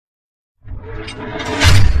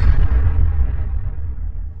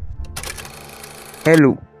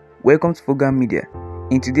Hello, welcome to Fogan Media.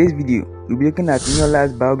 In today's video, we'll be looking at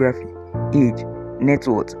Niyola's biography, age, net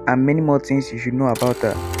worth, and many more things you should know about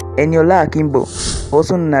her. Niyola Akimbo,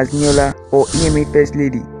 also known as Niyola or EMA First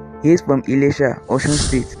Lady, hails from Ilesha, Osun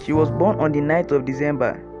State. She was born on the 9th of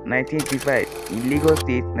December 1985 in Lagos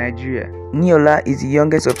State, Nigeria. Niyola is the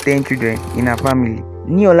youngest of 10 children in her family.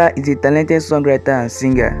 Niyola is a talented songwriter and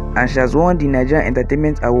singer, and she has won the Nigerian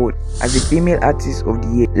Entertainment Award as the Female Artist of the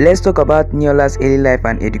Year. Let's talk about Niyola's early life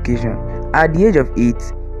and education. At the age of 8,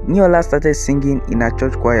 Niyola started singing in her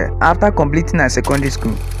church choir. After completing her secondary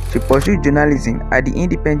school, she pursued journalism at the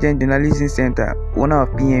Independent Journalism Center, owner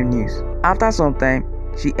of PM News. After some time,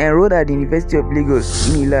 she enrolled at the University of Lagos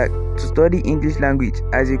in Ilag to study English language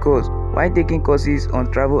as a course while taking courses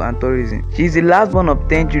on travel and tourism. She is the last born of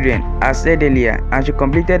 10 children, as said earlier, and she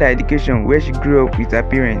completed her education where she grew up with her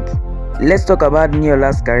parents. Let's talk about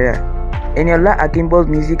Niyola's career. Niyola Akimbo's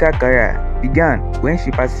musical career began when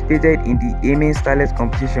she participated in the Amen Starlet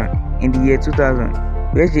competition in the year 2000,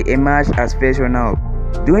 where she emerged as first runner-up.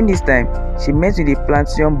 During this time, she met with the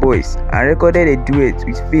Plantation Boys and recorded a duet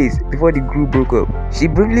with Faze before the group broke up. She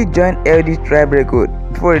briefly joined LD Tribe Record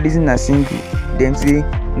before releasing a single, Dem Say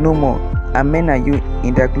No More and Men and You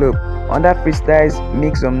in the Club under Freestyle's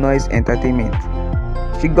Make Some Noise Entertainment.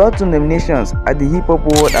 She got 2 nominations at the Hip Hop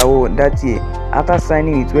World Award that year after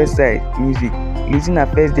signing with Westside Music, releasing her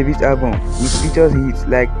first debut album which features hits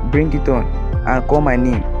like Bring It On and Call My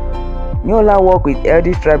Name. Niyola worked with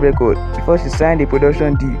LD Tribe Record before she signed a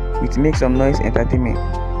production deal with Make Some Noise Entertainment.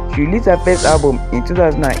 She released her first album in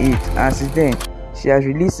 2008, and since then, she has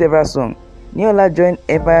released several songs. Niyola joined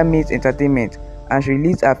Empire Mates Entertainment and she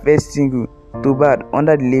released her first single, Too Bad,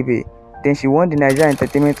 under the label. Then she won the Nigerian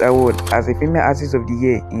Entertainment Award as a Female Artist of the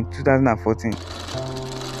Year in 2014.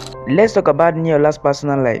 Let's talk about Niyola's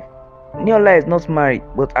personal life. Niyola is not married,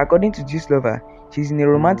 but according to Gistlover, she is in a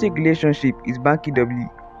romantic relationship with Banky W,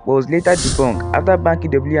 but was later debunked after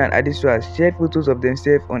Banky W and Adesua shared photos of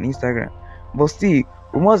themselves on Instagram. But still,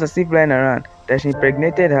 rumors are still flying around that she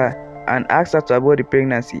impregnated her and asked her to abort the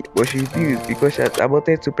pregnancy, but she refused because she had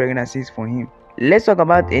aborted 2 pregnancies for him. Let's talk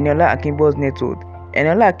about Niyola Akimbo's net worth.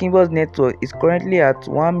 Niyola Akimbo's net worth is currently at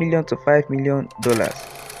 $1 million to $5 million.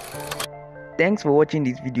 Thanks for watching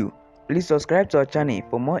this video. Please subscribe to our channel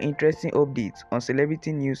for more interesting updates on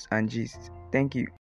celebrity news and gist. Thank you.